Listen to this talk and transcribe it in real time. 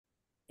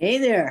Hey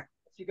there.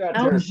 What you got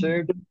How's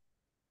there, Sue?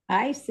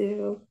 Hi,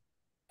 Sue.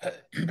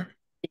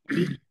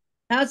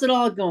 how's it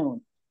all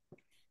going?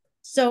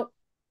 So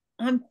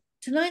I'm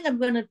tonight I'm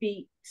going to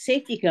be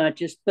safety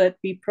conscious,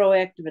 but be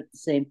proactive at the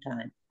same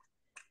time.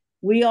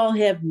 We all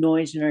have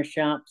noise in our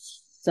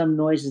shops. Some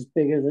noise is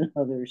bigger than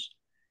others.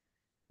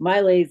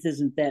 My lathe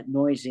isn't that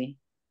noisy,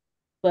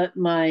 but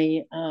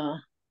my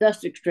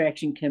dust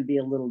extraction can be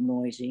a little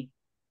noisy.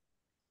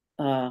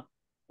 Uh,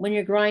 when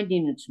you're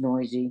grinding, it's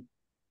noisy.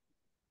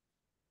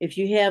 If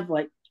you have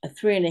like a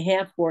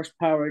 3.5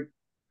 horsepower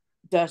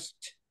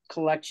dust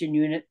collection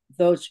unit,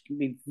 those can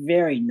be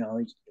very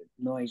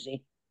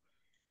noisy.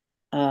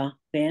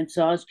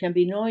 Bandsaws can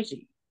be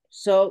noisy.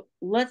 So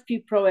let's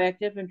be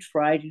proactive and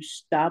try to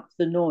stop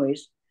the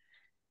noise.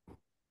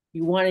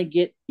 You want to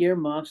get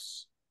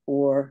earmuffs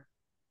or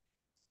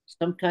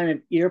some kind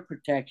of ear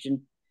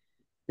protection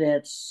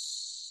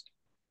that's,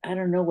 I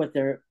don't know what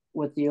the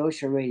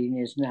OSHA rating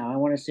is now. I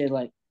want to say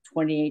like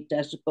 28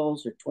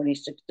 decibels or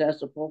 26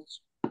 decibels.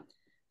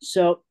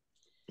 So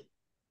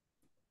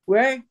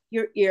wear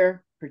your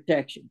ear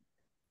protection.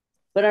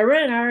 But I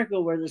read an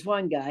article where this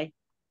one guy,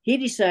 he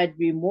decided to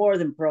be more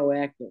than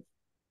proactive.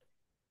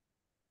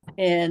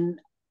 And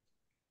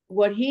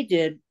what he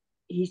did,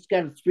 he's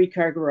got a 3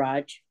 car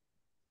garage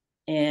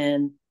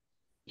and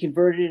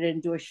converted it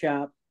into a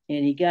shop.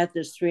 And he got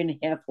this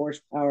 3.5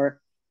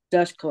 horsepower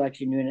dust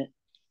collection unit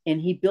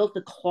and he built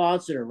a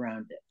closet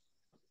around it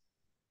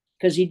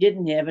because he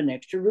didn't have an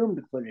extra room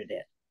to put it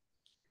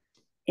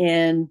in.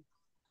 And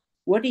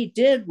what he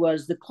did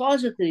was the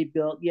closet that he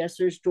built, yes,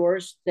 there's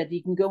doors that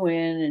he can go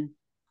in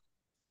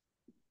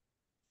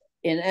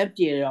and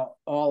empty it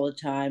all the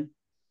time,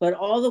 but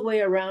all the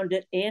way around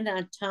it and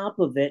on top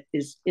of it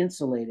is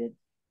insulated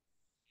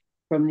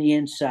from the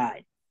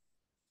inside.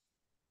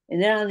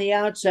 And then on the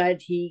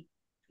outside, he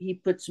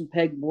put some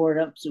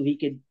pegboard up so he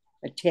could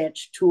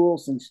attach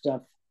tools and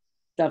stuff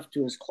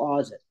to his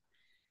closet.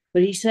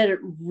 But he said it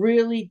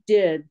really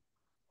did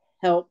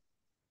help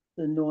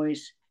the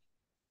noise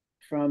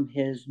from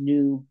his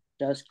new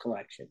dust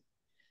collection.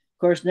 Of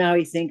course, now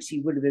he thinks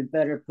he would have been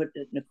better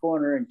putting it in a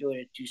corner and doing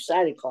a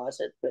two-sided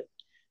closet, but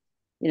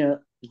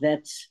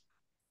that's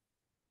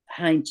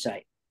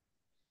hindsight.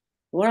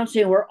 What I'm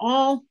saying,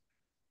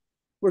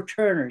 we're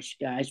turners,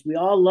 guys. We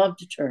all love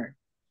to turn,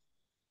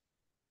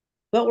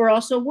 but we're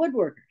also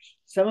woodworkers.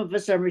 Some of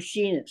us are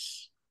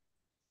machinists,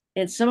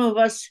 and some of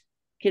us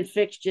can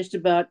fix just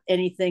about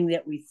anything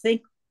that we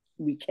think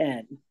we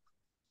can.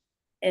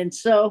 And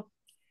so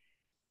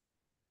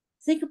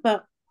think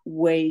about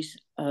ways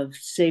of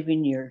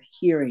saving your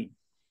hearing,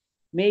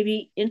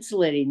 maybe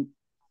insulating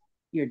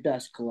your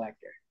dust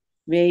collector,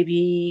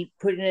 maybe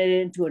putting it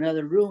into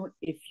another room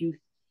if you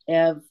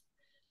have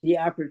the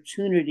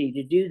opportunity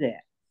to do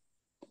that.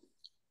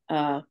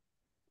 Uh,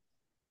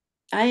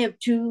 I have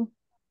two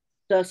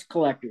dust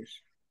collectors,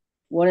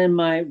 one in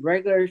my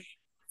regular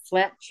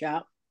flat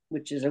shop,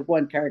 which is a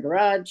 1 car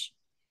garage,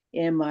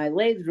 and my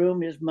lathe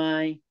room is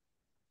my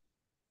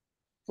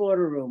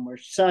Florida room or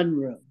sun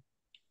room.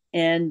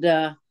 And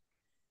the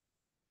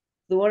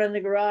one in the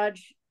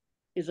garage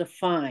is a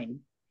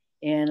fine,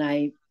 and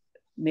I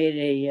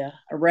made a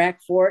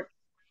rack for it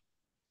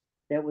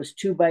that was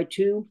 2 by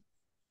 2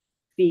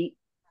 feet,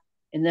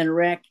 and then a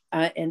rack,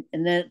 and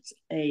then it's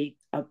a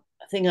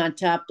thing on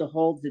top to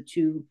hold the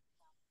 2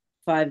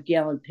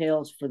 5-gallon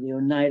pails for the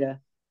Oneida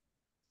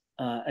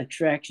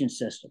extraction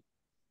system,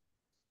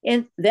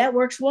 and that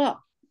works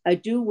well. I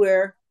do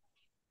wear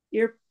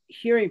ear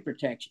hearing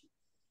protection.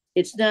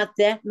 It's not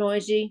that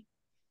noisy,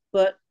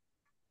 but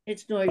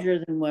it's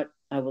noisier than what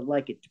I would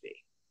like it to be.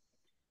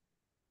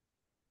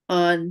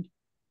 On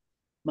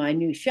my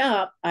new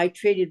shop, I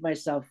traded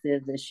myself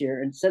this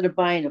year. Instead of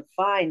buying a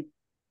fine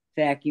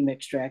vacuum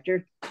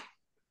extractor,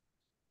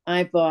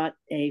 I bought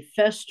a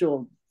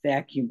Festool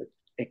vacuum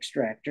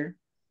extractor.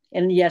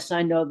 And yes,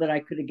 I know that I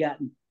could have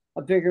gotten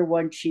a bigger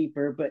one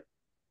cheaper, but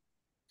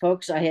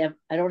folks, I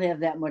don't have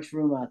that much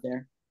room out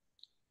there.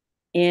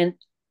 And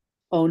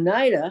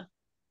Oneida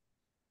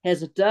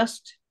has a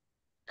dust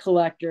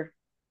collector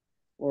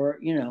or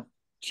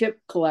chip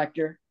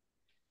collector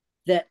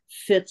that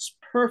fits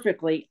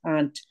perfectly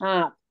on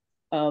top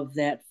of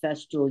that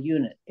Festool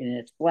unit. And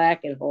it's black.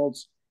 It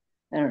holds,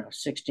 I don't know,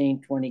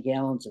 16, 20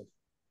 gallons of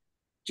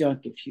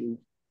junk if you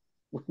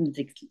want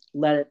to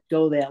let it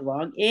go that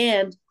long.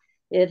 And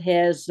it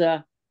has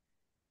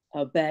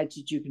bags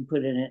that you can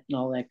put in it and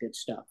all that good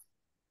stuff.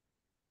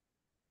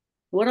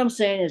 What I'm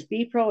saying is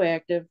be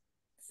proactive.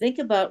 Think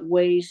about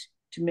ways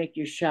to make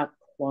your shop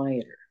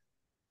quieter.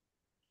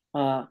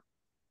 Uh,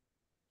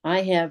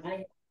 I have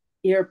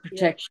ear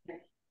protection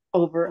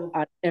over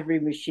on every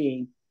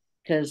machine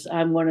because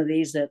I'm one of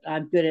these that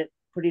I'm good at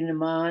putting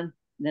them on,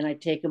 then I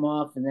take them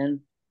off, and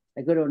then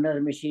I go to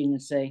another machine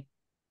and say,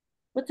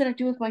 "What did I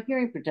do with my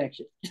hearing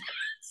protection?"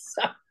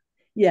 So,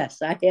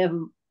 yes, I have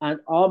them on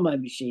all my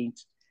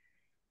machines.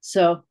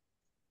 So,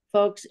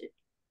 folks,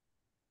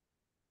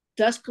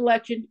 dust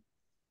collection,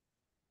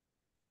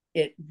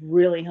 it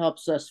really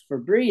helps us for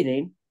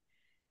breathing,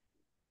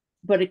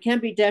 but it can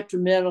be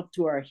detrimental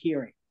to our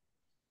hearing.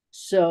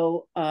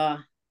 So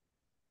I'm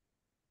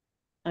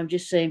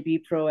just saying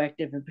be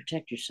proactive and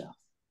protect yourself.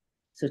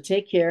 So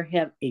take care.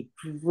 Have a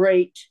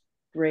great,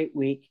 great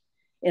week.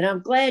 And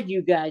I'm glad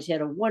you guys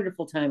had a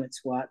wonderful time at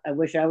SWAT. I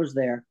wish I was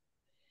there.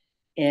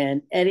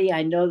 And Eddie,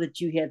 I know that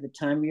you had the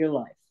time of your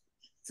life.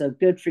 So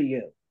good for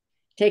you.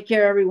 Take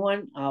care,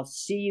 everyone. I'll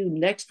see you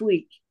next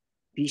week.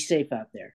 Be safe out there.